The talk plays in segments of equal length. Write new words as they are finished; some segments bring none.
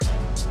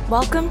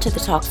Welcome to the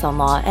Talks on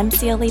Law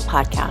MCLE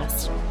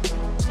podcast.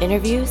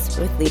 Interviews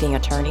with leading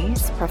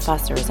attorneys,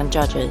 professors, and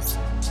judges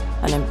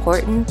on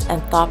important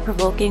and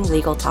thought-provoking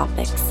legal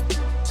topics.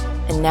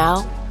 And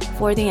now,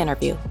 for the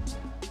interview.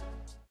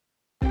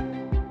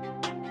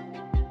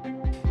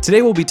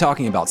 Today we'll be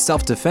talking about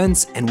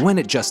self-defense and when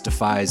it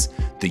justifies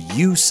the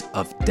use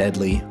of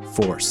deadly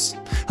force.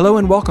 Hello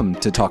and welcome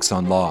to Talks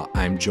on Law.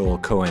 I'm Joel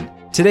Cohen.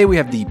 Today we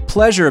have the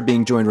pleasure of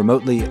being joined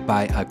remotely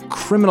by a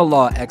criminal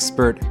law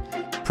expert,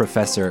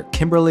 Professor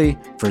Kimberly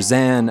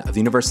Ferzan of the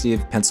University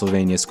of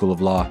Pennsylvania School of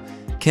Law.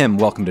 Kim,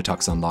 welcome to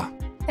Talks on Law.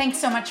 Thanks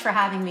so much for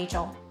having me,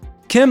 Joel.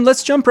 Kim,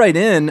 let's jump right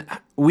in.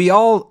 We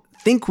all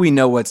think we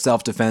know what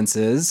self-defense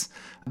is,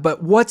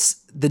 but what's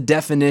the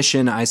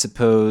definition, I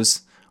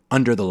suppose,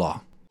 under the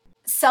law?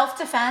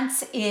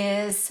 Self-defense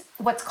is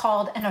what's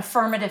called an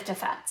affirmative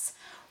defense.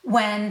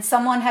 When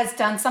someone has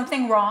done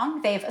something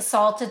wrong, they've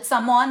assaulted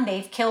someone,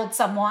 they've killed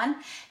someone,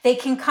 they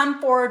can come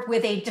forward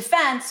with a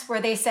defense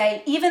where they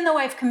say, even though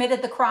I've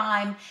committed the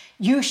crime,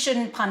 you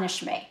shouldn't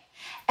punish me.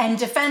 And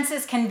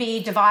defenses can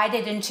be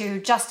divided into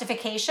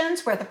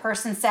justifications where the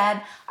person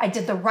said, I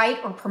did the right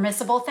or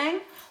permissible thing,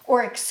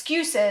 or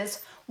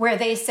excuses where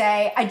they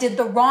say, I did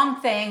the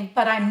wrong thing,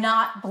 but I'm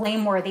not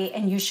blameworthy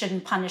and you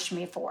shouldn't punish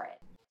me for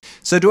it.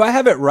 So do I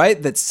have it right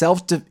that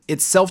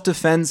it's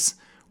self-defense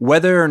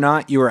whether or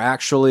not you are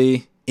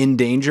actually in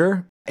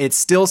danger? It's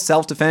still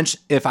self-defense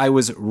if I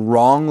was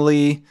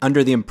wrongly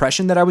under the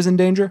impression that I was in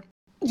danger?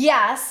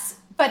 Yes,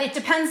 but it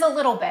depends a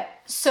little bit.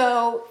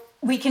 So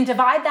we can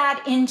divide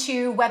that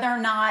into whether or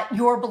not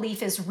your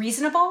belief is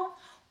reasonable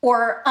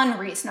or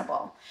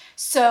unreasonable.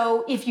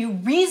 So if you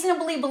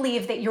reasonably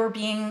believe that you're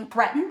being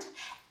threatened,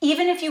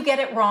 even if you get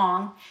it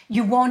wrong,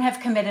 you won't have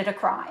committed a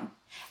crime.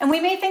 And we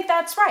may think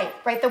that's right?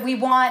 That we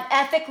want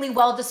ethically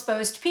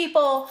well-disposed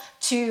people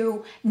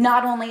to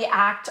not only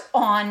act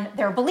on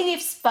their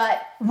beliefs,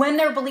 but when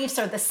their beliefs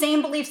are the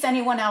same beliefs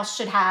anyone else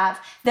should have,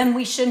 then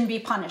we shouldn't be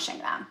punishing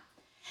them.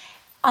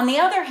 On the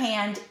other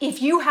hand,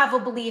 if you have a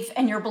belief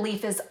and your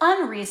belief is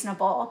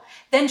unreasonable,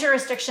 then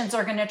jurisdictions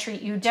are going to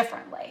treat you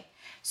differently.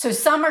 So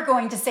some are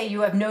going to say you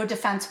have no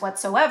defense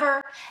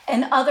whatsoever,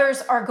 and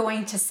others are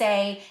going to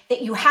say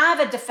that you have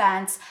a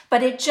defense,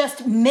 but it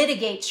just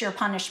mitigates your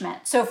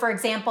punishment. So for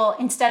example,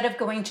 instead of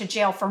going to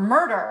jail for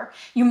murder,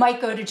 you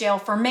might go to jail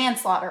for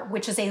manslaughter,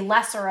 which is a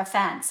lesser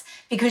offense,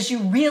 because you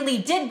really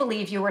did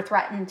believe you were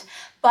threatened,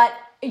 but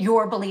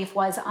your belief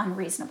was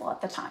unreasonable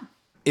at the time.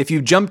 If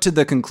you jump to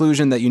the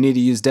conclusion that you need to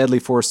use deadly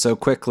force so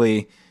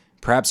quickly,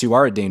 perhaps you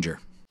are a danger.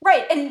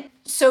 Right, and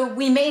so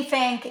we may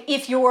think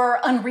if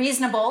you're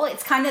unreasonable,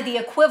 it's kind of the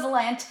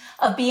equivalent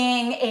of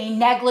being a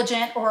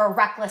negligent or a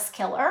reckless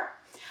killer,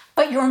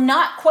 but you're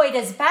not quite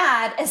as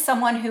bad as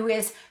someone who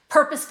is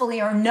purposefully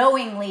or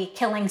knowingly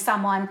killing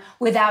someone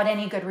without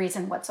any good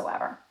reason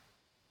whatsoever.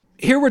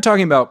 Here we're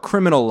talking about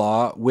criminal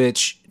law,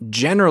 which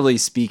generally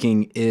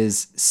speaking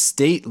is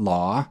state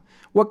law.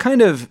 What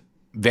kind of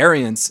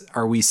variance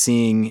are we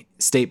seeing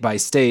state by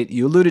state?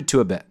 You alluded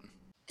to a bit.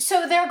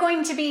 So there are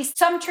going to be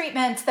some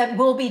treatments that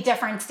will be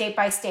different state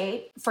by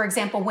state, for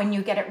example, when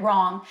you get it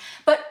wrong.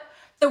 But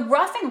the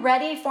rough and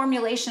ready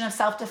formulation of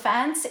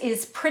self-defense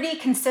is pretty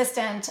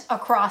consistent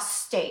across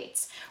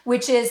states,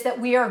 which is that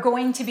we are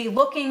going to be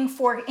looking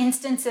for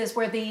instances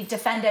where the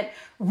defendant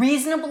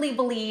reasonably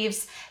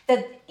believes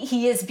that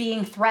he is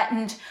being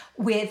threatened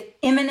with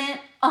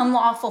imminent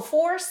unlawful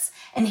force,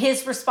 and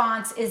his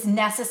response is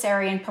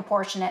necessary and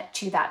proportionate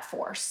to that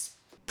force.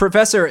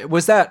 Professor,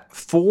 was that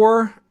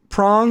four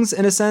prongs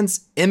in a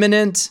sense?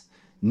 Imminent,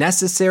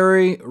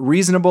 necessary,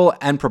 reasonable,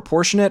 and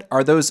proportionate?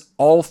 Are those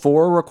all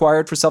four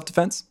required for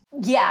self-defense?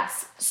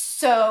 Yes.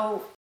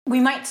 So we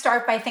might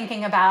start by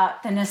thinking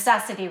about the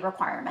necessity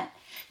requirement.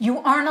 You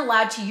aren't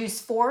allowed to use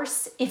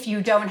force if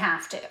you don't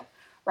have to,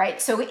 right?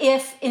 So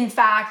if, in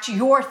fact,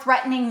 you're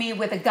threatening me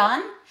with a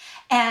gun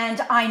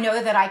and I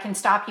know that I can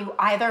stop you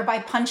either by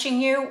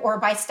punching you or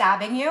by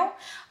stabbing you,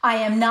 I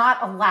am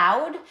not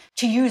allowed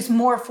to use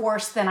more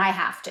force than I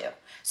have to.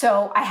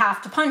 So I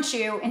have to punch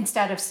you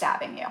instead of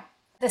stabbing you.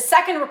 The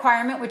second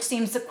requirement, which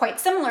seems quite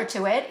similar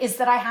to it, is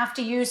that I have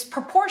to use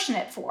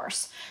proportionate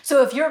force.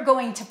 So if you're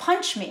going to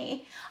punch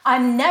me,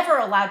 I'm never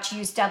allowed to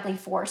use deadly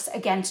force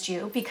against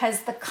you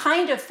because the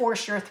kind of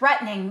force you're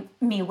threatening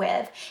me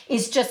with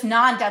is just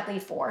non-deadly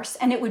force,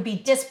 and it would be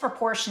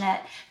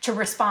disproportionate to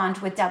respond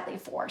with deadly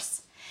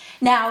force.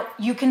 Now,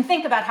 you can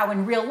think about how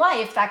in real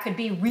life that could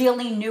be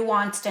really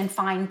nuanced and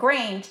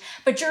fine-grained,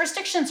 but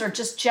jurisdictions are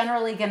just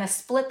generally going to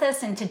split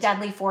this into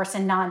deadly force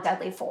and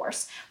non-deadly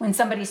force. When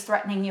somebody's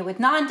threatening you with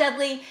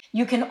non-deadly,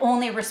 you can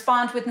only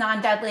respond with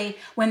non-deadly.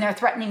 When they're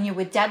threatening you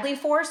with deadly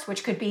force,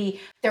 which could be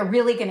they're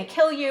really going to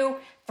kill you,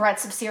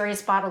 threats of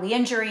serious bodily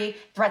injury,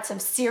 threats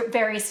of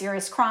very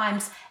serious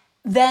crimes,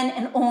 then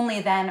and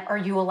only then are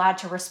you allowed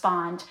to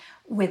respond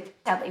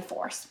with deadly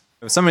force.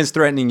 If someone's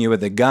threatening you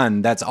with a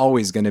gun, that's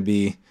always going to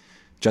be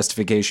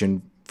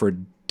justification for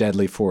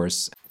deadly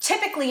force.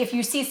 Typically, if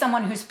you see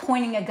someone who's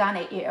pointing a gun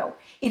at you,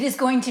 it is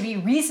going to be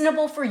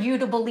reasonable for you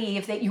to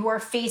believe that you are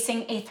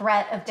facing a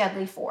threat of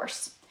deadly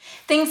force.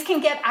 Things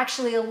can get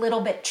actually a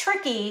little bit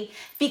tricky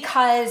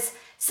because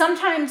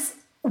sometimes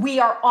we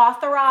are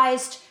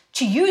authorized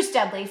to use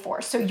deadly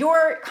force. So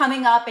you're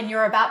coming up and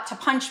you're about to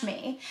punch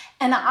me,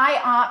 and I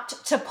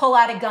opt to pull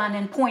out a gun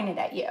and point it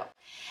at you.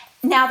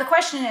 Now the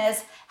question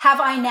is,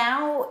 have I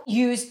now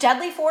used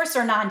deadly force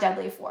or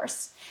non-deadly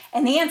force?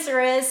 And the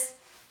answer is,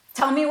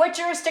 tell me what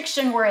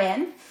jurisdiction we're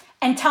in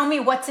and tell me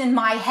what's in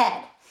my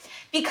head.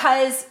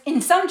 Because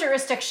in some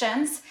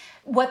jurisdictions,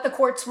 what the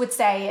courts would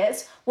say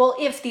is, well,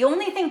 if the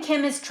only thing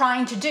Kim is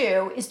trying to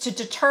do is to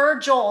deter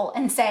Joel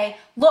and say,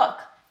 look,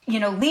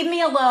 leave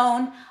me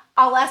alone,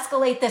 I'll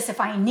escalate this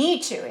if I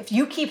need to. If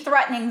you keep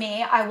threatening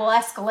me, I will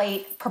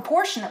escalate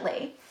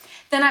proportionately.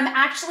 Then I'm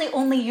actually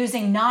only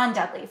using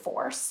non-deadly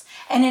force.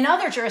 And in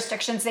other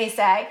jurisdictions, they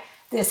say,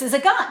 this is a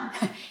gun.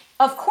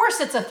 Of course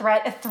it's a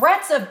threat.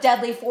 Threats of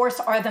deadly force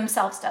are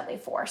themselves deadly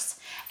force.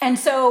 And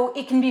so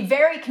it can be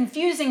very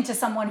confusing to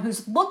someone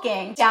who's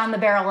looking down the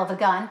barrel of a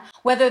gun,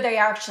 whether they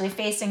are actually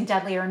facing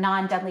deadly or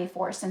non-deadly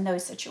force in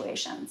those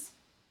situations.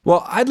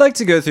 Well, I'd like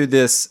to go through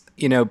this,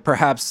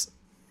 perhaps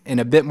in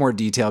a bit more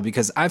detail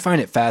because I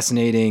find it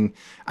fascinating.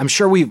 I'm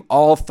sure we've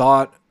all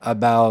thought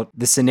about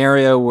the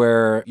scenario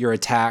where you're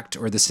attacked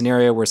or the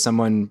scenario where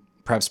someone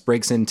perhaps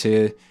breaks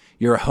into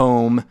your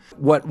home.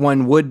 What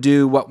one would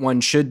do, what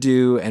one should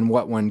do, and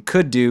what one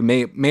could do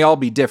may all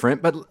be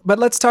different. But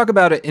let's talk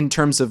about it in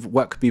terms of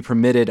what could be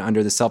permitted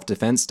under the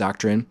self-defense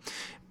doctrine.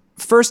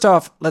 First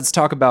off, let's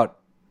talk about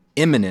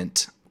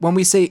imminent. When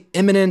we say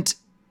imminent,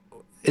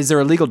 is there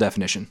a legal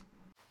definition?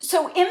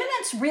 So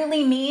imminence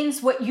really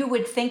means what you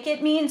would think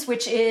it means,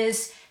 which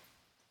is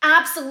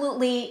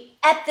absolutely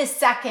at this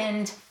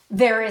second,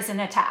 there is an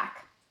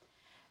attack.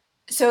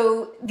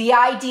 So the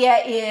idea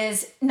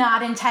is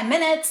not in 10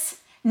 minutes,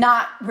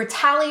 not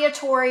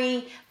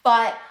retaliatory,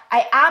 but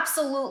I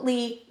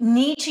absolutely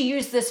need to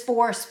use this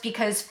force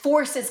because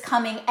force is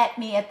coming at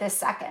me at this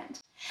second.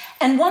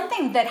 And one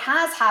thing that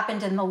has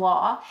happened in the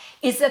law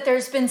is that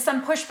there's been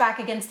some pushback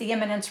against the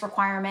imminence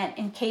requirement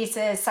in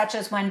cases such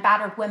as when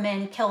battered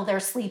women kill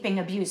their sleeping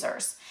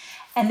abusers.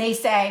 And they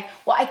say,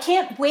 well, I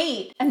can't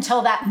wait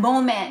until that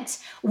moment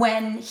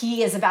when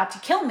he is about to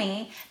kill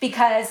me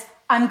because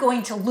I'm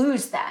going to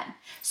lose then.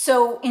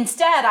 So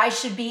instead, I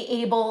should be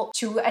able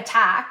to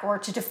attack or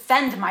to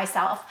defend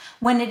myself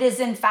when it is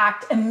in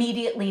fact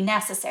immediately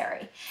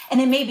necessary. And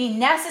it may be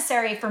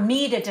necessary for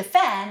me to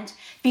defend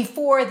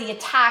before the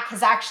attack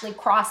has actually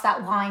crossed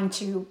that line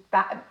to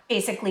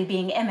basically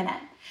being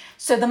imminent.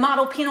 So the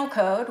Model Penal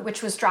Code,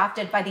 which was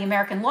drafted by the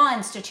American Law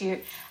Institute,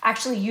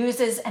 actually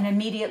uses an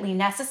immediately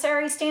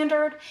necessary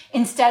standard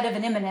instead of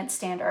an imminent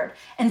standard.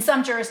 And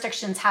some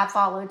jurisdictions have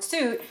followed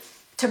suit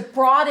to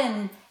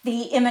broaden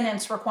the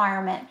imminence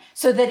requirement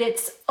so that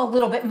it's a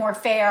little bit more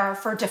fair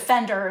for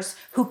defenders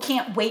who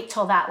can't wait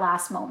till that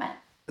last moment.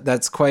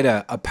 That's quite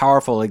a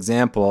powerful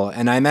example.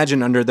 And I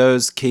imagine under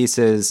those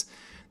cases,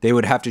 they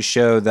would have to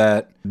show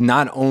that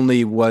not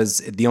only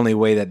was it the only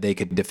way that they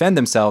could defend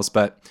themselves,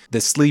 but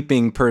the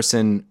sleeping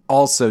person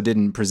also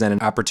didn't present an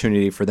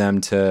opportunity for them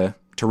to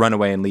run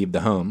away and leave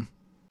the home.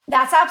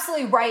 That's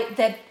absolutely right.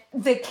 That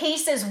the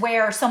cases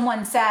where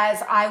someone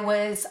says,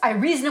 I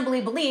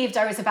reasonably believed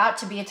I was about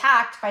to be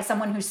attacked by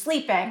someone who's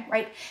sleeping,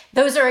 right?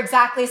 Those are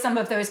exactly some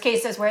of those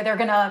cases where they're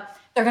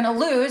gonna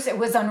lose. It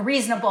was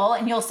unreasonable.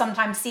 And you'll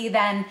sometimes see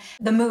then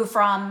the move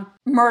from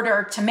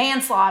murder to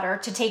manslaughter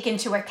to take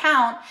into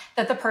account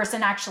that the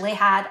person actually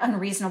had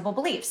unreasonable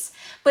beliefs.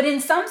 But in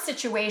some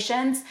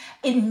situations,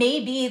 it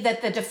may be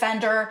that the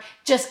defender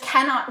just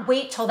cannot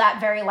wait till that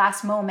very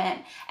last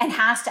moment and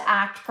has to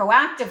act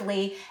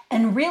proactively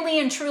and really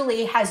and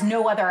truly has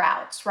no other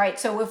outs, right?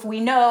 So if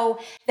we know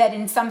that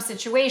in some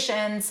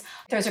situations,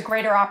 there's a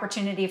greater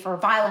opportunity for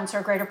violence or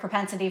a greater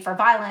propensity for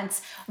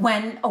violence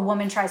when a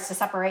woman tries to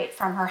separate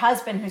from her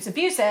husband who's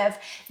abusive,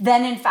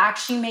 then in fact,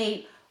 she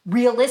may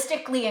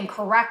realistically and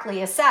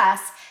correctly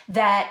assess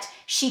that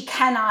she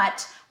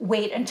cannot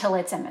wait until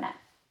it's imminent.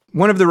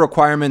 One of the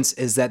requirements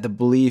is that the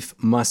belief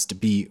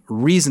must be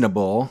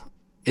reasonable.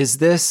 Is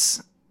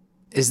this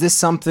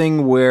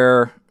something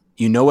where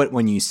you know it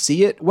when you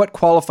see it? What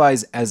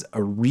qualifies as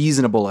a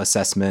reasonable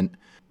assessment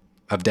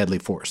of deadly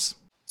force?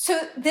 So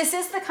this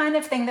is the kind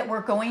of thing that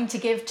we're going to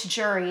give to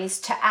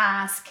juries to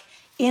ask,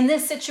 in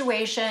this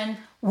situation,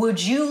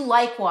 would you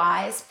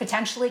likewise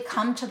potentially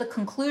come to the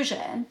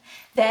conclusion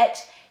that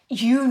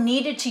you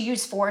needed to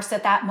use force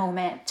at that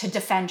moment to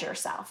defend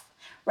yourself?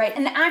 Right.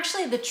 And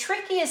actually, the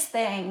trickiest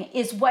thing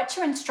is what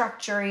to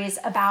instruct juries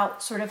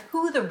about sort of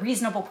who the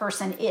reasonable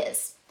person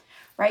is.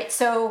 Right.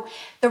 So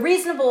the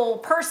reasonable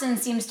person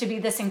seems to be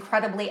this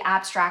incredibly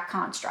abstract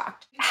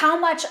construct. How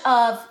much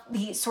of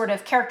the sort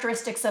of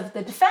characteristics of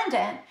the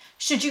defendant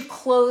should you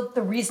clothe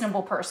the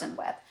reasonable person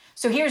with?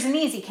 So here's an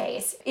easy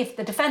case. If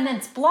the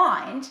defendant's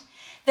blind,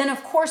 then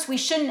of course we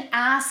shouldn't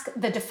ask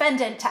the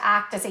defendant to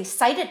act as a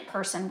sighted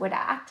person would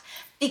act,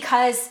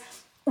 because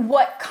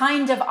what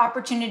kind of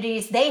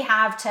opportunities they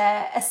have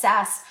to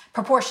assess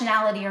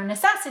proportionality or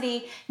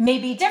necessity may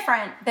be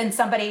different than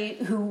somebody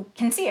who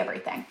can see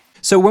everything.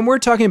 So when we're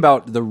talking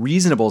about the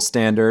reasonable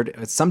standard,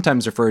 it's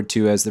sometimes referred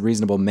to as the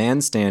reasonable man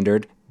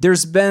standard.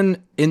 There's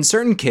been, in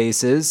certain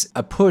cases,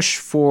 a push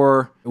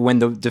for, when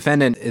the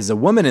defendant is a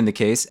woman in the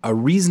case, a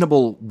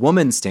reasonable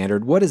woman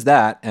standard. What is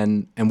that,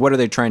 and what are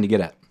they trying to get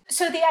at?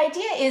 So the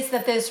idea is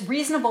that this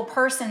reasonable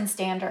person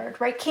standard,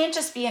 right, can't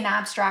just be an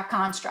abstract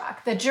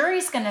construct. The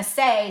jury's going to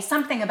say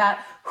something about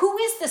who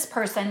is this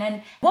person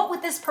and what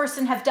would this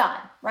person have done,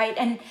 right?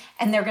 And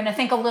they're going to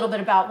think a little bit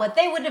about what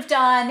they would have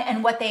done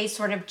and what they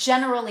sort of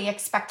generally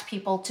expect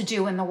people to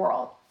do in the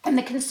world. And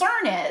the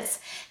concern is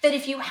that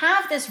if you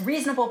have this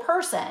reasonable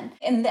person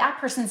and that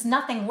person's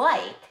nothing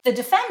like the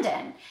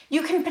defendant,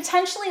 you can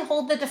potentially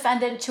hold the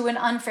defendant to an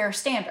unfair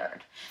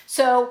standard.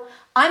 So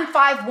I'm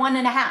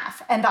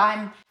 5'1.5", and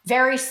I'm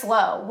very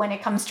slow when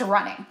it comes to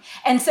running.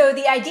 And so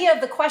the idea of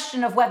the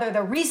question of whether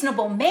the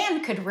reasonable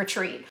man could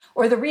retreat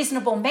or the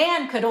reasonable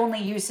man could only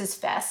use his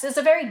fists is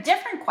a very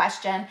different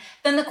question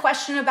than the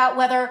question about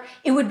whether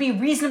it would be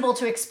reasonable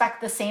to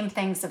expect the same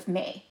things of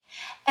me.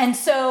 And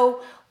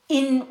so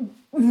in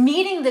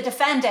meeting the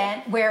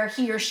defendant where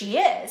he or she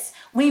is,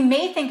 we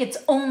may think it's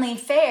only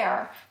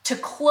fair to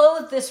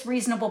clothe this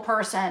reasonable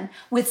person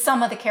with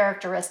some of the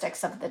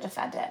characteristics of the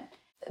defendant.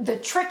 The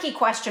tricky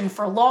question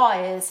for law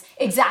is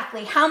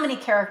exactly how many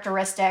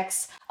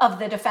characteristics of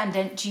the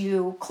defendant do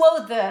you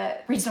clothe the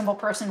reasonable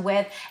person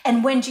with,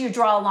 and when do you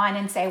draw a line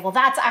and say, well,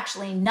 that's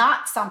actually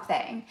not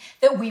something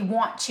that we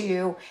want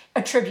to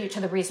attribute to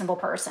the reasonable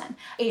person.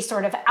 A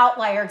sort of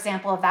outlier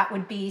example of that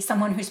would be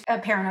someone who's a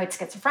paranoid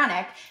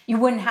schizophrenic. You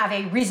wouldn't have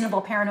a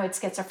reasonable paranoid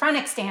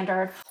schizophrenic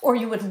standard, or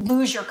you would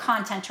lose your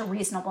content to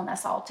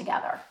reasonableness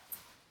altogether.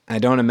 I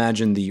don't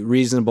imagine the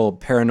reasonable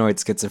paranoid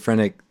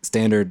schizophrenic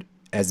standard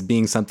as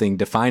being something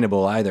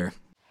definable either.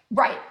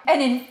 Right.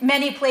 And in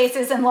many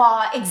places in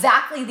law,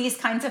 exactly these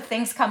kinds of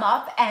things come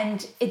up,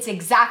 and it's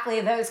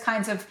exactly those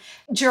kinds of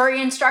jury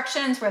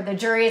instructions where the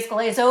jury is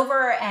glazed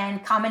over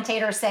and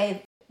commentators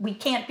say, we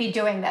can't be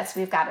doing this,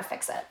 we've got to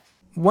fix it.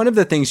 One of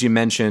the things you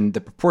mentioned, the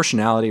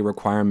proportionality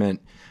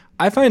requirement,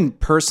 I find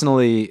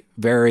personally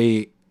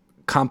very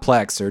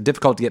complex or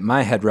difficult to get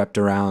my head wrapped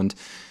around,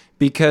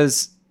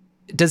 because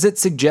does it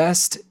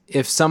suggest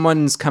if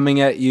someone's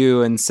coming at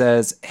you and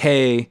says,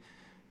 hey,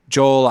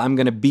 Joel, I'm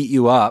going to beat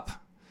you up,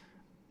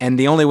 and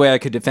the only way I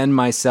could defend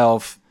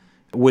myself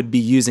would be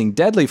using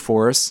deadly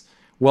force,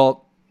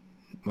 well,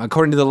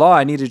 according to the law,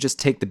 I need to just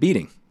take the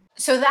beating.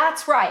 So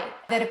that's right,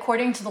 that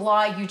according to the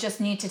law, you just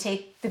need to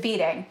take the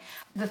beating.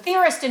 The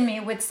theorist in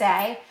me would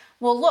say,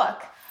 well,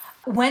 look,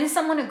 when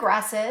someone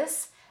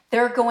aggresses,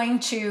 they're going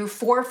to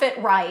forfeit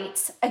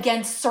rights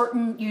against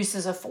certain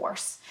uses of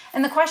force.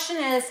 And the question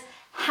is,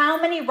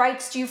 how many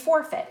rights do you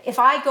forfeit? If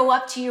I go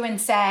up to you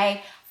and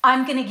say,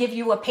 I'm going to give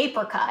you a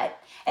paper cut,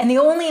 and the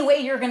only way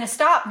you're going to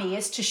stop me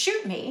is to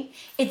shoot me,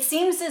 it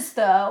seems as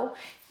though,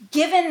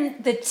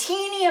 given the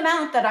teeny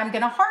amount that I'm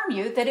going to harm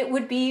you, that it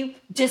would be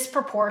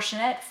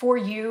disproportionate for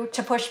you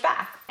to push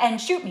back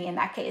and shoot me in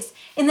that case.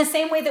 In the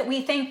same way that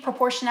we think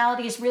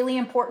proportionality is really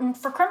important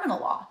for criminal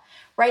law,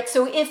 right?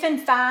 So if in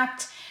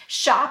fact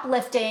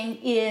shoplifting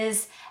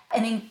is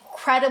an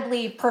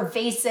incredibly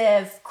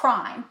pervasive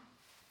crime,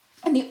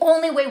 and the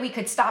only way we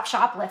could stop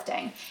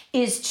shoplifting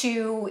is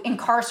to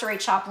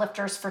incarcerate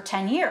shoplifters for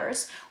 10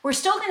 years, we're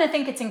still going to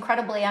think it's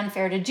incredibly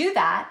unfair to do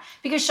that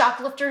because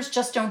shoplifters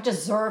just don't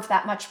deserve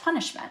that much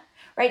punishment,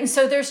 right? And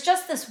so there's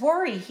just this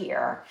worry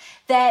here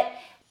that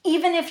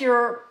even if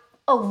you're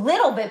a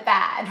little bit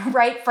bad,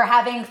 right, for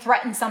having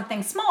threatened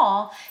something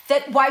small,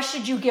 that why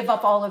should you give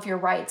up all of your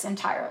rights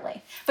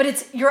entirely?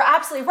 But you're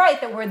absolutely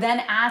right that we're then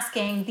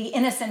asking the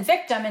innocent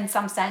victim in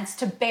some sense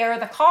to bear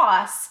the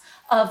costs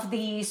of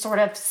the sort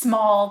of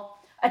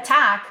small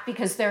attack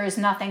because there is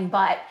nothing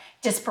but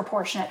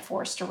disproportionate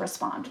force to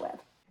respond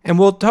with. And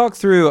we'll talk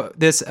through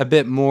this a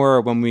bit more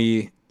when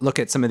we look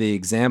at some of the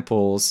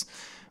examples,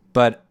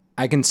 but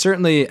I can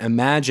certainly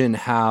imagine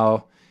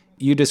how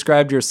you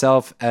described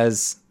yourself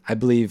as, I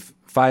believe,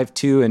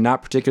 5'2" and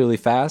not particularly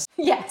fast.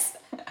 Yes.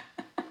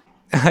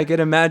 I could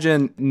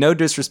imagine, no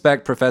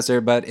disrespect, Professor,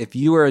 but if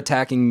you were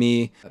attacking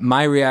me,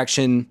 my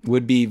reaction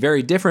would be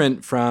very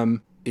different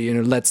from,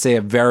 let's say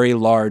a very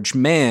large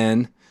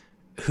man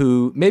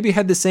who maybe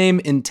had the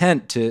same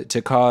intent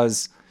to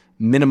cause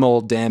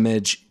minimal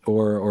damage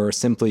or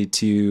simply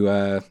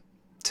to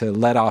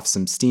let off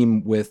some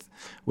steam with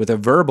a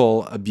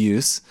verbal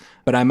abuse,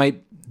 but I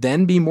might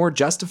then be more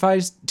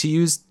justified to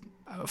use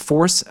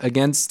force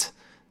against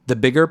the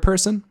bigger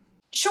person?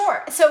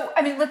 Sure. So,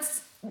 I mean,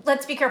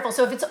 let's be careful.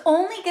 So if it's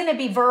only going to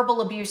be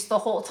verbal abuse the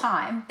whole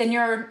time, then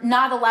you're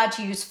not allowed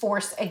to use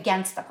force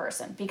against the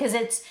person because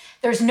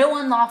there's no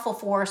unlawful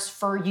force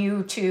for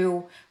you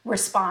to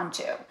respond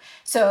to.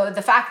 So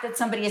the fact that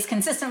somebody is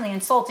consistently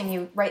insulting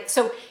you, right?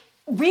 So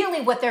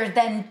really what they're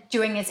then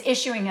doing is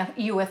issuing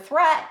you a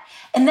threat.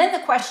 And then the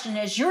question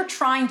is, you're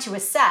trying to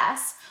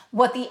assess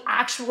what the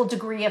actual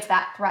degree of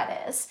that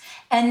threat is.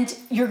 And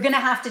you're going to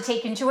have to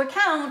take into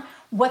account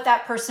what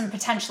that person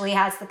potentially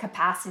has the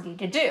capacity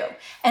to do.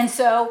 And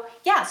so,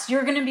 yes,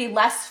 you're going to be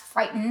less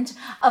frightened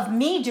of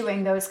me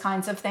doing those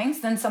kinds of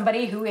things than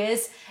somebody who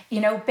is,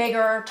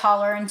 bigger,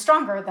 taller, and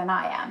stronger than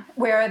I am,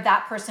 where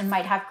that person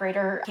might have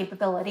greater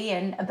capability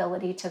and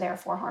ability to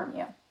therefore harm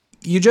you.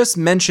 You just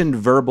mentioned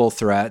verbal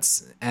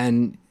threats,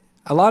 and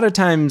a lot of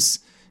times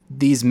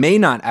these may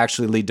not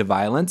actually lead to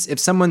violence. If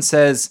someone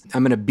says,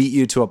 I'm going to beat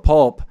you to a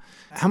pulp,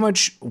 how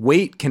much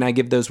weight can I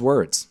give those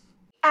words?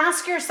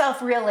 Ask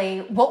yourself, really,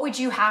 what would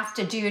you have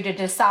to do to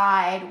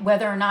decide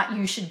whether or not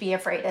you should be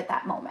afraid at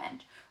that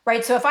moment,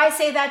 right? So if I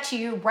say that to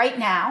you right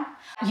now,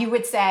 you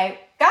would say,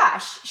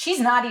 gosh, she's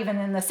not even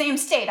in the same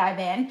state I'm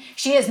in.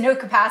 She has no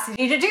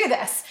capacity to do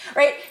this,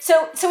 right?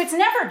 So it's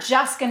never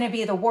just going to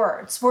be the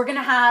words. We're going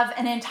to have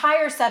an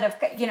entire set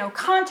of,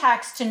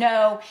 context to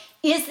know,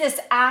 is this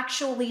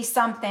actually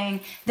something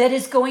that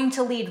is going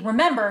to lead,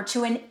 remember,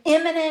 to an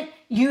imminent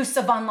use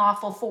of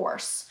unlawful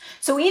force?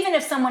 So even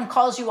if someone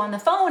calls you on the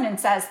phone and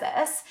says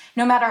this,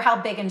 no matter how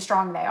big and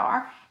strong they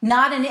are,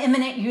 not an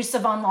imminent use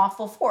of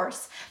unlawful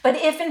force. But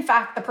if in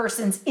fact the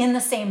person's in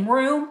the same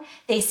room,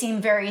 they seem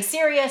very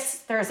serious,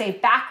 there's a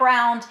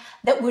background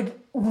that would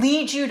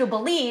lead you to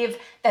believe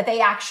that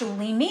they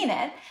actually mean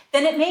it,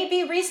 then it may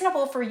be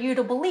reasonable for you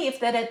to believe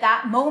that at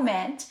that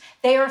moment,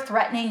 they are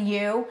threatening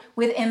you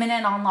with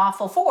imminent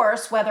unlawful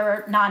force,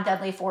 whether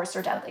non-deadly force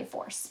or deadly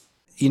force.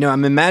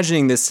 I'm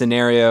imagining this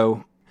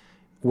scenario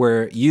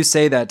where you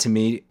say that to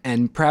me,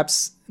 and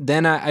perhaps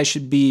then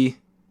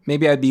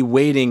maybe I'd be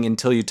waiting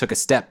until you took a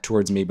step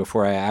towards me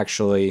before I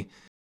actually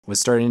was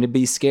starting to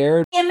be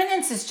scared.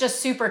 Imminence is just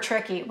super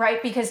tricky,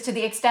 right? Because to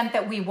the extent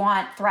that we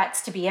want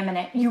threats to be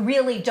imminent, you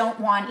really don't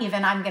want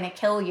even I'm going to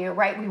kill you,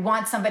 right? We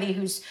want somebody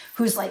who's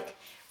like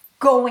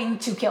going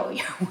to kill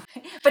you.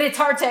 But it's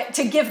hard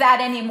to give that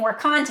any more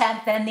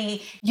content than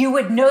you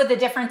would know the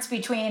difference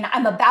between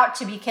I'm about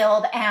to be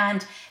killed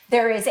and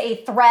there is a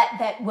threat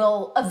that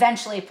will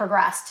eventually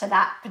progress to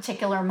that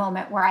particular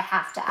moment where I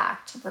have to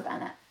act to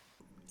prevent it.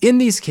 In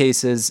these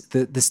cases,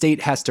 the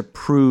state has to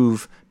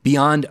prove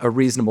beyond a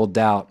reasonable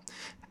doubt.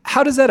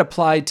 How does that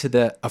apply to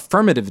the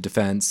affirmative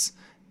defense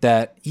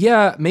that,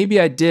 maybe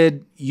I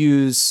did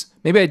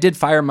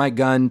fire my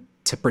gun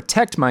to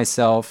protect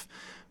myself,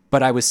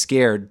 but I was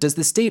scared? Does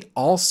the state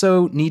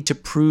also need to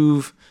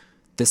prove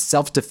the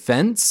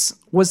self-defense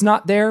was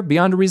not there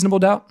beyond a reasonable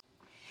doubt?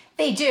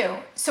 They do.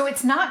 So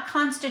it's not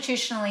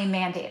constitutionally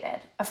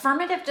mandated.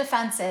 Affirmative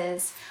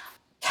defenses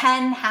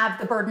can have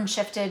the burden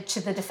shifted to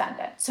the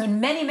defendant. So in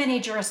many, many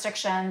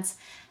jurisdictions,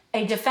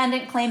 a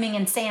defendant claiming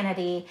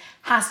insanity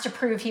has to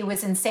prove he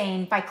was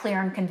insane by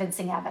clear and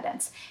convincing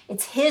evidence.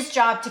 It's his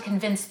job to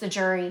convince the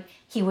jury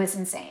he was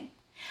insane.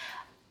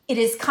 It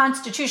is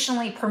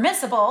constitutionally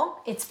permissible,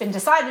 it's been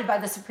decided by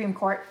the Supreme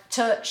Court,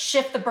 to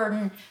shift the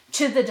burden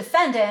to the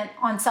defendant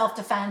on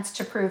self-defense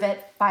to prove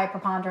it by a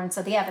preponderance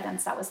of the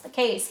evidence. That was the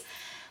case.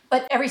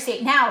 But every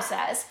state now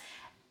says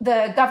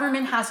the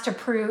government has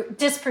to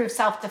disprove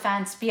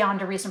self-defense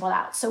beyond a reasonable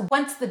doubt. So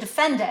once the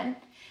defendant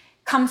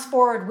comes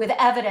forward with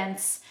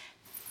evidence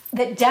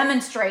that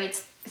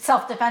demonstrates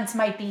self-defense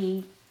might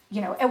be,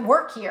 at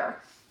work here,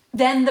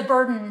 then the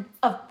burden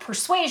of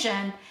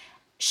persuasion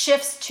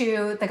shifts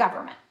to the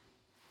government.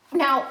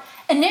 Now,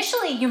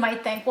 initially you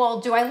might think, well,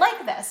 do I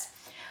like this?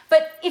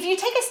 But if you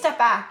take a step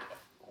back,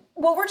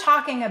 what we're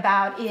talking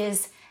about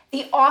is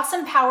the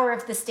awesome power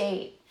of the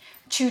state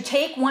to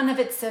take one of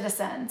its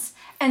citizens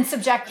and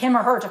subject him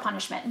or her to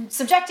punishment. And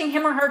subjecting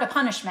him or her to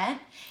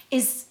punishment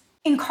is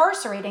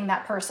incarcerating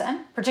that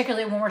person,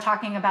 particularly when we're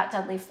talking about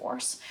deadly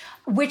force,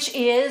 which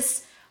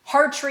is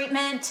hard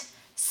treatment,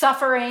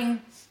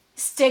 suffering,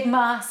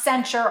 stigma,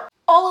 censure.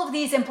 All of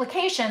these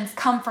implications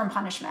come from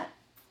punishment.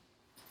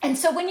 And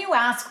so when you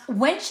ask,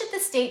 when should the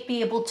state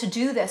be able to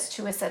do this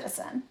to a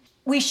citizen?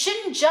 We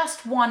shouldn't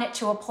just want it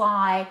to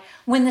apply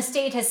when the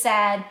state has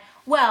said,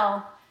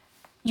 well,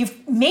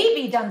 you've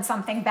maybe done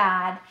something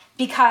bad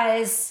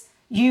because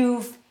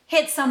you've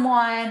hit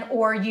someone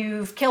or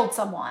you've killed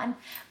someone.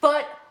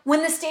 But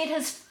when the state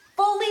has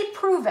fully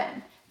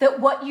proven that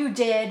what you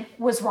did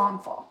was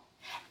wrongful.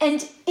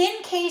 And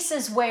in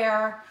cases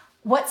where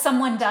what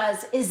someone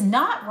does is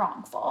not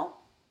wrongful,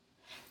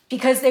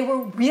 because they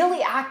were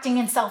really acting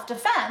in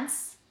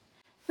self-defense,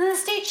 then the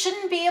state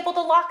shouldn't be able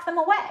to lock them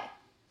away.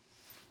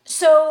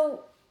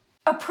 So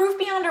a proof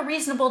beyond a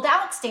reasonable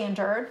doubt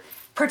standard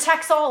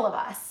protects all of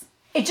us.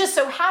 It just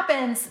so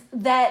happens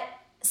that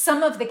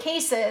some of the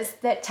cases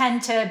that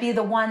tend to be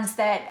the ones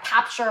that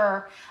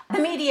capture the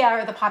media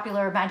or the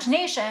popular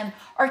imagination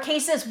are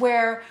cases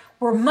where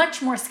we're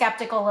much more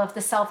skeptical of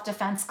the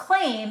self-defense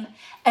claim,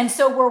 and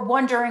so we're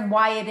wondering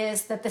why it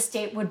is that the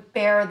state would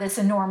bear this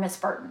enormous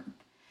burden.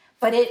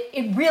 But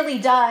it really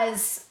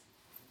does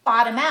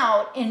bottom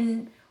out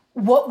in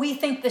what we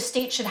think the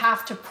state should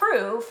have to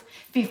prove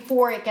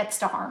before it gets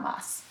to harm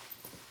us.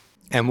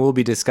 And we'll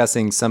be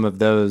discussing some of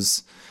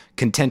those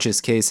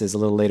contentious cases a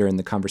little later in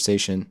the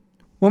conversation.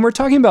 When we're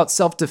talking about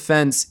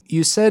self-defense,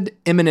 you said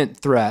imminent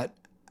threat.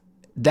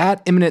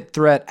 That imminent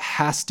threat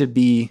has to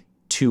be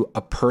to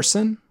a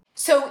person?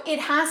 So it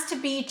has to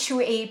be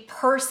to a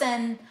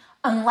person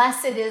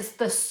unless it is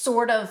the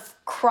sort of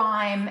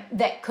crime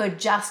that could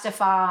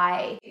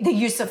justify the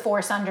use of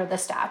force under the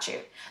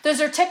statute. Those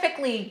are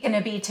typically going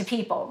to be to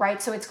people, right?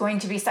 So it's going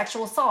to be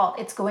sexual assault,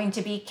 it's going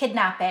to be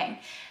kidnapping.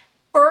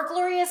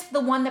 Burglary is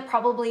the one that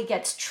probably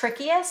gets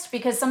trickiest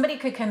because somebody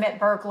could commit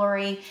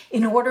burglary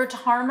in order to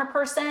harm a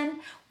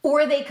person,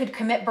 or they could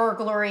commit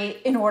burglary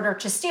in order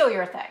to steal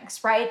your things,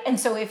 right? And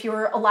so if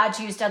you're allowed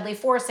to use deadly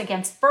force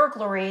against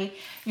burglary,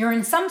 you're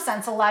in some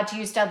sense allowed to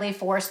use deadly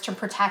force to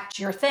protect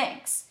your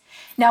things.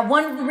 Now,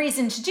 one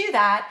reason to do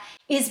that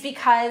is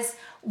because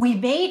we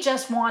may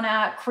just want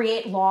to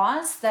create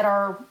laws that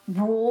are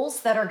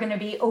rules that are going to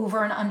be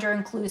over and under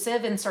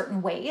inclusive in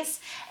certain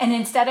ways. And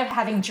instead of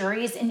having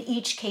juries in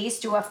each case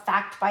do a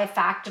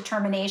fact-by-fact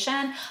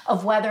determination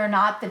of whether or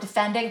not the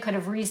defendant could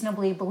have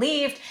reasonably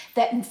believed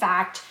that, in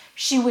fact,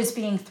 she was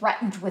being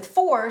threatened with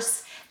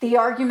force, the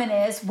argument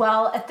is,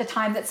 well, at the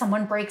time that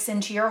someone breaks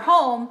into your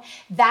home,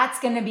 that's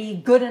going to be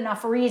good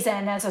enough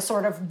reason as a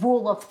sort of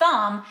rule of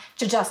thumb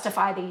to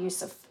justify the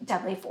use of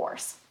deadly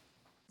force.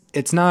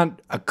 It's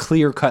not a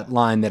clear-cut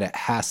line that it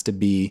has to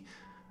be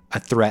a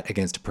threat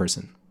against a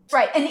person.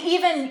 Right. And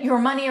even your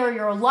money or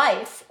your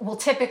life will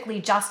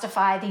typically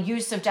justify the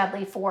use of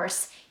deadly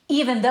force,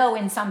 even though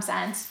in some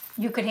sense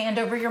you could hand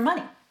over your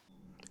money.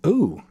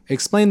 Ooh,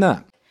 explain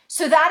that.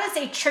 So that is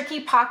a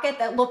tricky pocket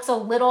that looks a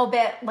little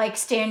bit like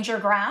stand your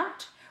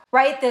ground,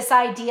 right? This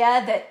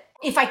idea that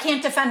if I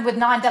can't defend with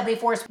non-deadly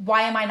force,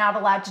 why am I not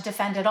allowed to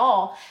defend at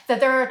all? That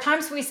there are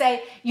times we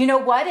say, you know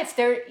what,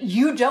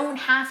 you don't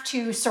have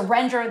to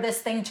surrender this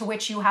thing to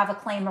which you have a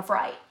claim of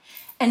right.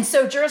 And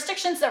so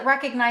jurisdictions that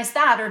recognize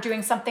that are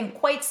doing something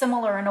quite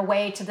similar in a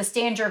way to the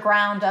stand your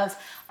ground of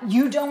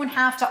you don't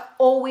have to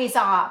always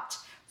opt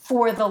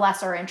for the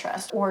lesser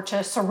interest or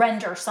to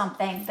surrender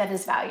something that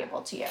is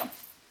valuable to you.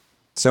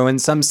 So in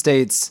some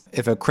states,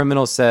 if a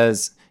criminal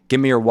says, give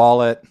me your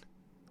wallet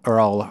or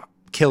I'll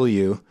kill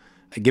you,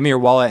 give me your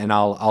wallet and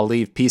I'll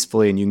leave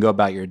peacefully and you can go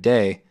about your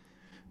day,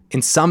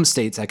 in some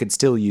states, I could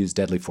still use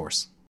deadly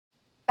force.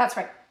 That's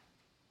right.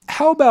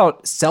 How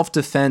about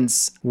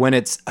self-defense when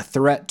it's a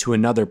threat to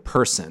another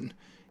person?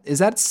 Does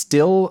that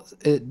still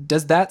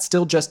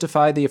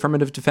justify the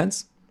affirmative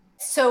defense?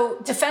 So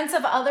defense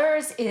of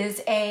others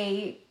is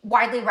a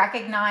widely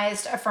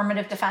recognized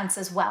affirmative defense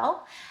as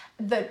well.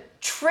 The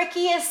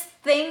trickiest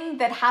thing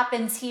that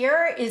happens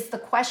here is the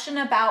question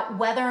about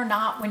whether or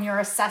not when you're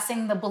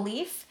assessing the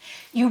belief,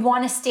 you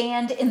want to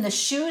stand in the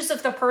shoes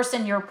of the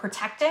person you're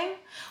protecting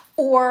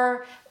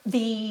or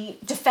the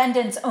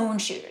defendant's own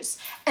shoes.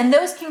 And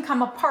those can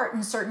come apart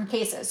in certain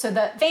cases. So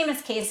the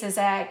famous case is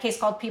a case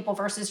called People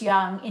versus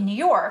Young in New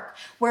York,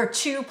 where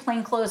two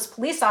plainclothes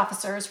police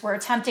officers were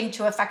attempting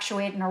to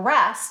effectuate an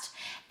arrest,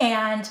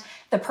 and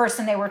the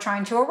person they were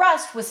trying to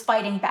arrest was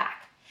fighting back.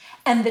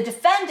 And the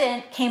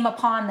defendant came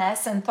upon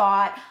this and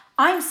thought,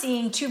 I'm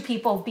seeing two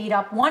people beat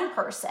up one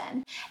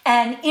person,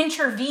 and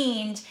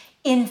intervened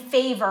in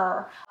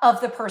favor of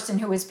the person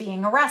who was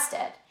being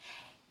arrested.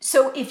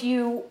 So if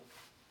you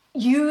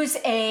use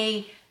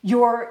the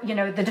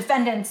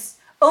defendant's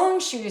own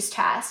shoes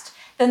test,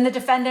 then the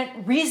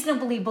defendant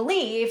reasonably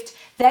believed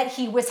that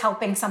he was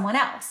helping someone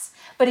else.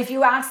 But if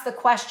you ask the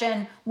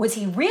question, was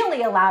he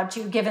really allowed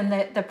to, given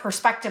the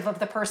perspective of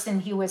the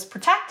person he was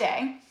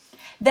protecting,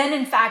 then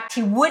in fact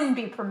he wouldn't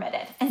be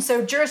permitted. And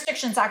so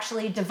jurisdictions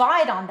actually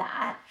divide on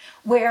that,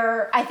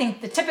 where I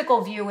think the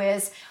typical view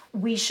is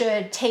we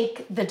should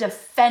take the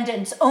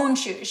defendant's own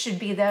shoes, should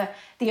be the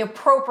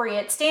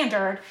appropriate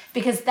standard,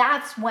 because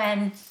that's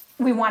when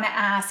we want to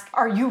ask,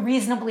 are you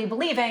reasonably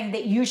believing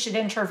that you should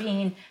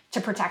intervene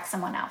to protect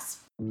someone else?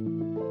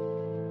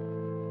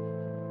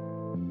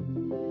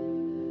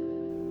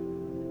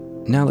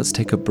 Now let's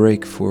take a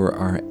break for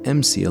our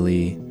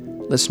MCLE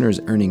listeners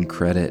earning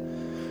credit.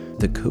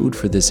 The code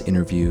for this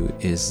interview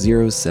is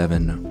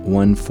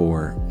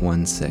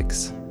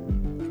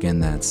 071416. Again,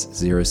 that's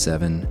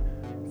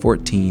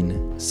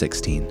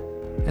 071416.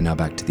 And now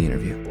back to the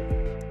interview.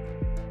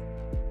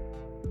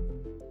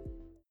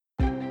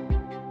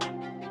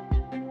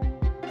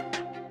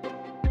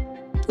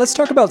 Let's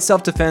talk about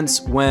self-defense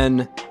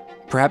when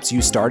perhaps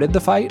you started the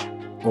fight,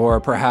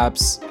 or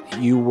perhaps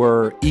you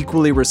were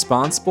equally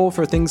responsible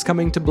for things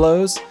coming to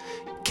blows.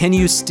 Can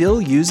you still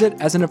use it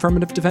as an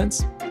affirmative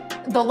defense?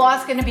 The law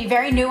is going to be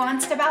very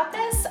nuanced about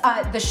this.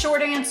 The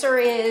short answer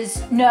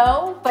is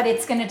no, but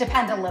it's going to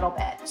depend a little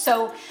bit.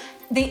 So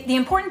the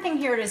important thing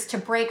here is to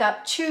break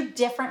up two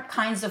different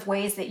kinds of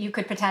ways that you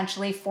could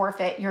potentially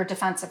forfeit your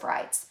defensive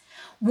rights.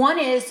 One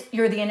is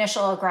you're the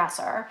initial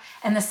aggressor,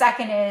 and the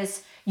second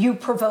is you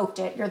provoked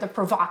it, you're the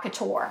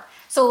provocateur.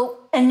 So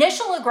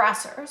initial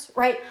aggressors,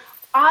 right,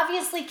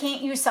 obviously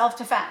can't use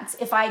self-defense.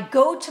 If I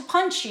go to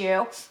punch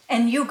you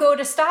and you go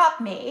to stop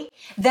me,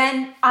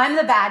 then I'm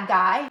the bad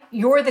guy,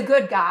 you're the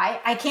good guy.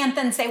 I can't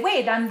then say,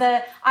 wait, I'm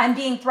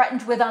being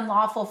threatened with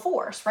unlawful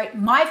force, right?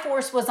 My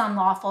force was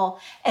unlawful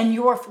and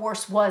your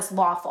force was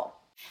lawful.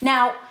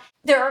 Now,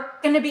 there are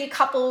going to be a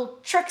couple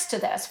tricks to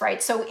this,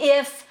 right? So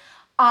if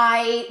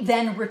I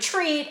then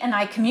retreat and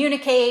I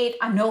communicate,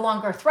 I'm no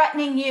longer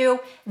threatening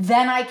you,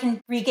 then I can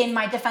regain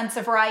my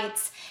defensive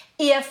rights.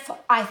 If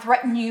I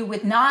threaten you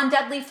with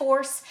non-deadly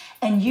force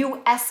and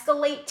you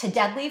escalate to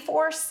deadly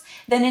force,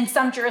 then in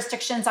some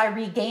jurisdictions I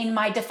regain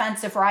my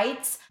defensive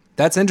rights.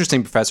 That's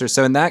interesting, Professor.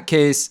 So in that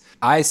case,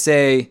 I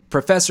say,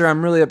 Professor,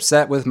 I'm really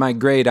upset with my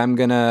grade. I'm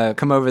going to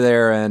come over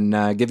there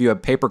and give you a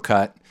paper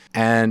cut.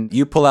 And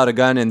you pull out a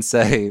gun and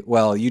say,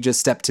 well, you just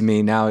stepped to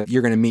me. Now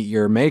you're going to meet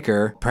your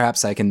maker.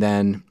 Perhaps I can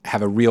then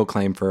have a real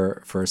claim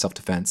for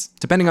self-defense,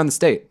 depending on the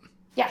state.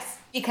 Yes,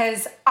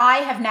 because I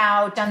have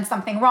now done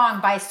something wrong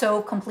by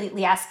so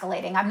completely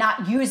escalating. I'm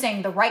not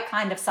using the right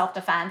kind of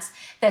self-defense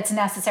that's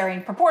necessary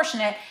and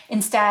proportionate.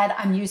 Instead,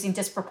 I'm using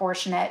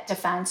disproportionate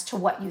defense to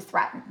what you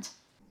threatened.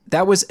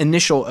 That was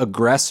initial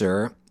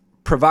aggressor.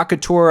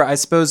 Provocateur, I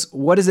suppose,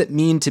 what does it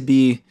mean to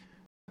be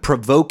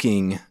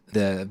provoking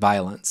the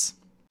violence?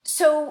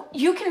 So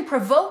you can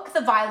provoke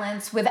the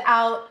violence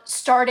without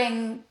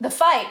starting the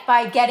fight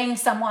by getting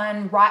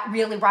someone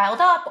really riled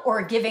up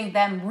or giving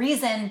them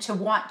reason to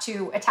want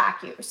to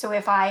attack you. So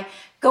if I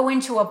go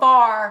into a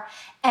bar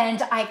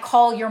and I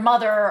call your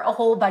mother a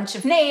whole bunch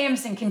of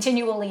names and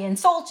continually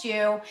insult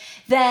you,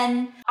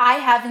 then I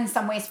have in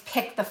some ways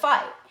picked the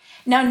fight.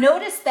 Now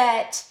notice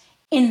that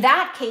in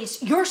that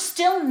case, you're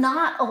still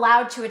not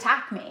allowed to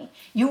attack me.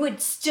 You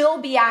would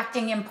still be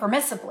acting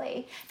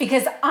impermissibly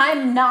because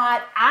I'm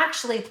not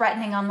actually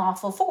threatening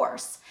unlawful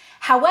force.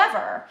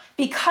 However,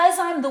 because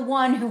I'm the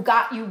one who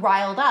got you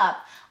riled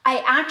up,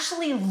 I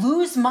actually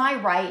lose my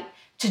right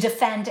to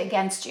defend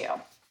against you.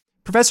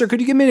 Professor,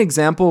 could you give me an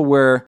example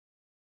where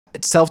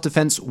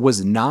self-defense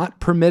was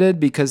not permitted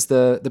because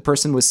the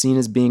person was seen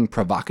as being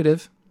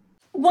provocative?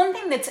 One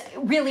thing that's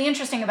really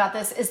interesting about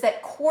this is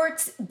that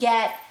courts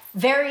get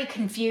very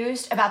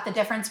confused about the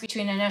difference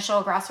between initial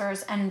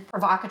aggressors and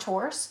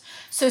provocateurs.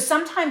 So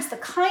sometimes the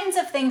kinds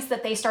of things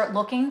that they start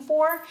looking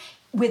for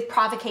with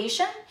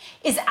provocation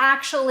is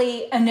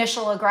actually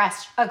initial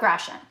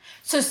aggression.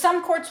 So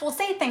some courts will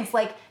say things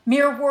like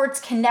mere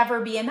words can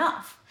never be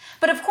enough.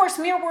 But of course,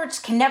 mere words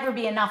can never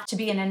be enough to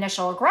be an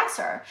initial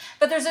aggressor.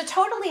 But there's a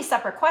totally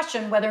separate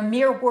question whether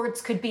mere words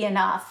could be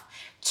enough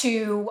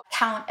to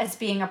count as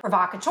being a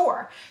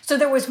provocateur. So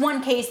there was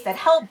one case that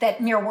held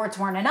that mere words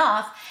weren't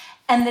enough.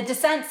 And the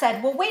dissent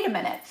said, well, wait a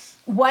minute.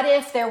 What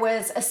if there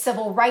was a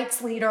civil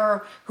rights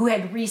leader who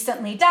had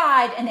recently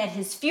died and at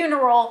his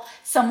funeral,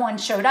 someone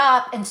showed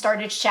up and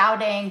started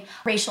shouting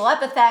racial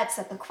epithets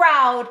at the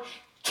crowd?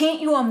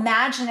 Can't you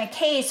imagine a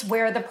case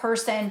where the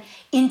person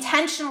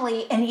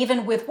intentionally and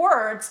even with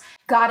words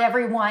got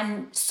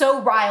everyone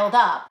so riled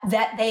up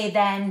that they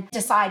then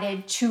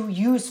decided to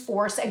use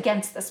force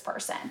against this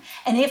person?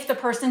 And if the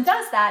person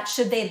does that,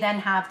 should they then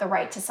have the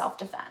right to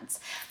self-defense?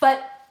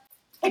 But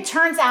it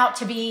turns out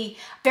to be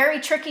very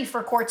tricky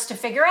for courts to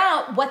figure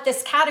out what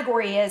this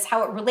category is,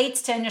 how it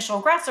relates to initial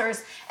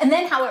aggressors, and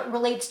then how it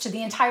relates to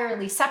the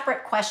entirely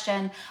separate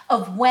question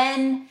of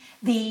when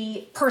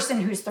the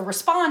person who's the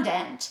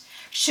respondent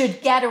should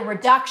get a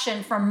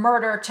reduction from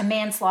murder to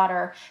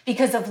manslaughter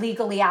because of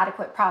legally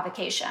adequate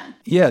provocation.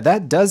 Yeah,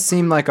 that does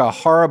seem like a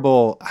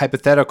horrible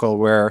hypothetical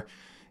where,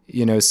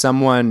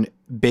 someone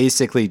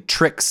basically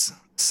tricks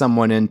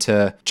someone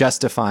into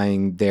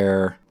justifying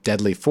their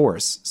deadly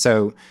force.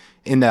 So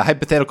in the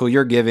hypothetical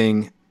you're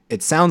giving,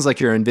 it sounds like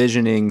you're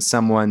envisioning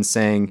someone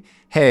saying,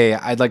 hey,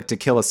 I'd like to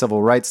kill a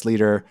civil rights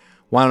leader.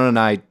 Why don't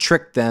I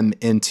trick them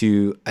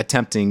into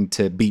attempting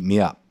to beat me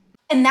up?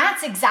 And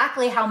that's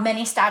exactly how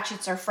many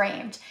statutes are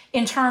framed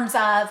in terms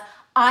of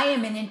I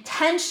am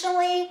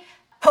intentionally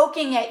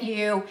poking at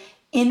you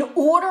in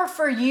order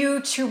for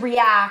you to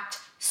react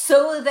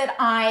so that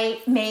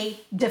I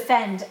may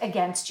defend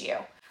against you,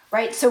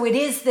 right? So it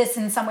is this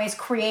in some ways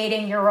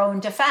creating your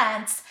own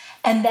defense.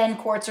 And then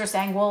courts are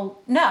saying,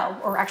 well, no,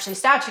 or actually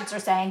statutes are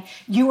saying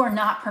you are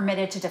not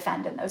permitted to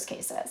defend in those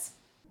cases.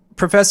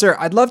 Professor,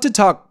 I'd love to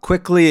talk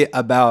quickly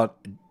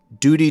about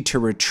duty to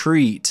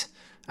retreat.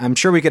 I'm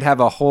sure we could have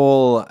a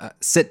whole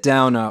sit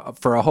down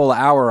for a whole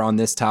hour on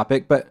this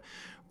topic, but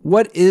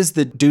what is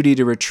the duty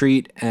to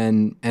retreat?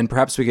 And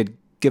perhaps we could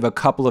give a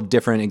couple of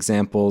different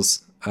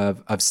examples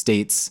of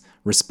states'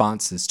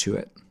 responses to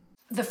it.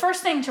 The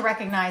first thing to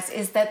recognize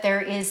is that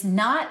there is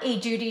not a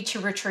duty to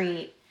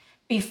retreat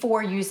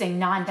before using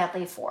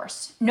non-deadly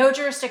force. No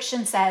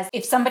jurisdiction says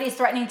if somebody's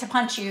threatening to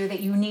punch you that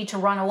you need to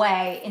run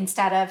away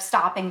instead of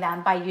stopping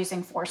them by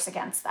using force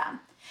against them.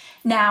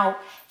 Now,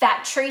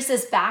 that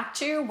traces back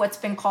to what's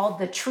been called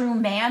the true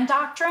man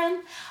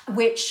doctrine,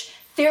 which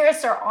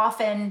theorists are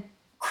often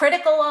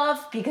critical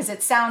of because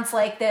it sounds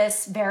like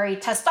this very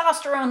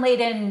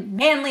testosterone-laden,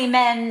 manly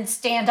men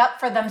stand up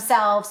for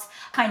themselves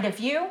kind of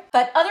view.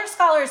 But other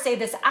scholars say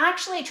this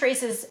actually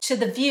traces to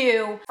the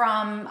view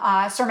from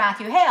Sir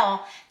Matthew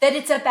Hale that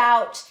it's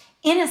about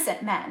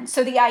innocent men.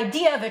 So the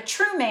idea of a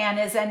true man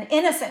is an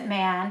innocent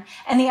man,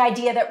 and the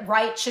idea that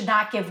right should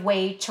not give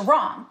way to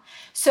wrong.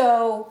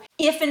 So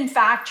if in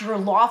fact you're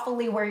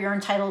lawfully where you're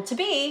entitled to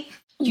be,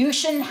 you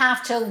shouldn't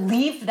have to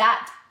leave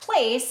that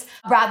place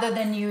rather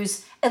than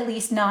use at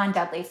least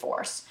non-deadly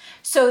force.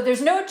 So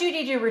there's no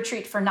duty to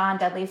retreat for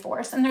non-deadly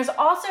force, and there's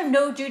also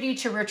no duty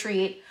to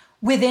retreat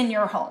within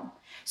your home.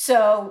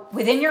 So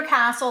within your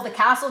castle, the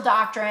castle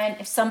doctrine,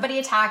 if somebody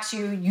attacks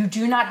you, you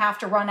do not have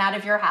to run out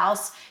of your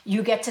house.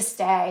 You get to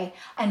stay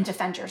and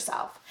defend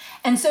yourself.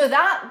 And so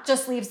that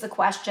just leaves the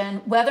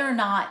question whether or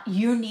not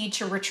you need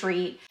to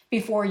retreat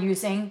before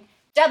using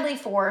deadly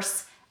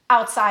force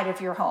outside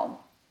of your home.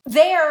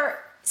 There,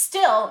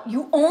 still,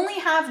 you only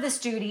have this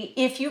duty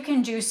if you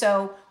can do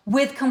so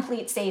with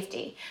complete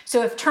safety.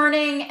 So if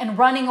turning and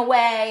running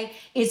away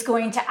is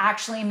going to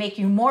actually make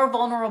you more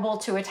vulnerable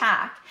to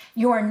attack,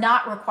 you are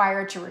not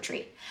required to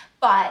retreat.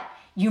 But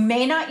you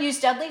may not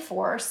use deadly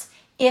force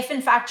if,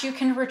 in fact, you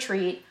can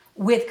retreat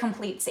with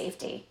complete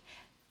safety.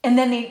 And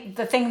then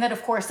the thing that,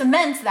 of course,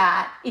 amends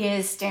that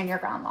is stand your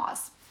ground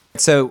laws.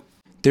 So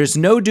there's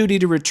no duty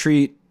to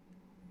retreat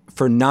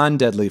for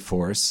non-deadly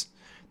force.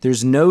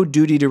 There's no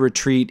duty to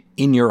retreat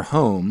in your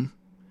home.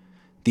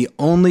 The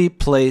only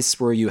place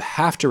where you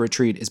have to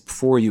retreat is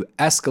before you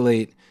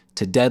escalate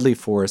to deadly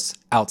force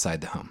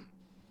outside the home.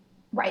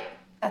 Right,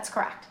 that's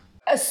correct.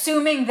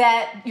 Assuming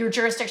that your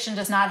jurisdiction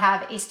does not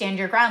have a stand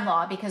your ground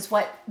law, because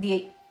what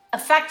the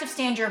effect of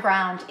stand your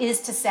ground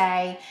is to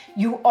say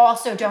you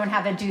also don't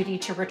have a duty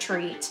to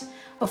retreat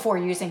before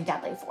using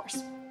deadly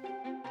force.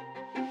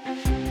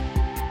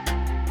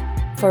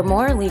 For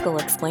more legal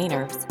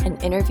explainers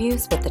and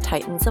interviews with the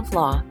titans of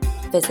law,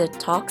 visit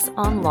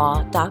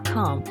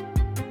talksonlaw.com.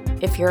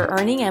 If you're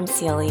earning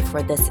MCLE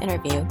for this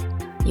interview,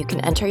 you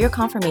can enter your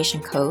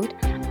confirmation code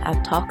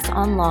at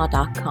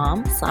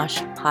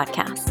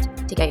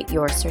talksonlaw.com/podcast to get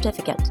your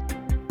certificate.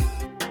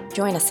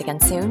 Join us again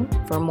soon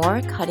for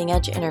more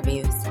cutting-edge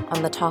interviews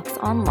on the Talks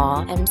on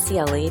Law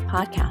MCLE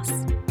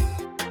podcast.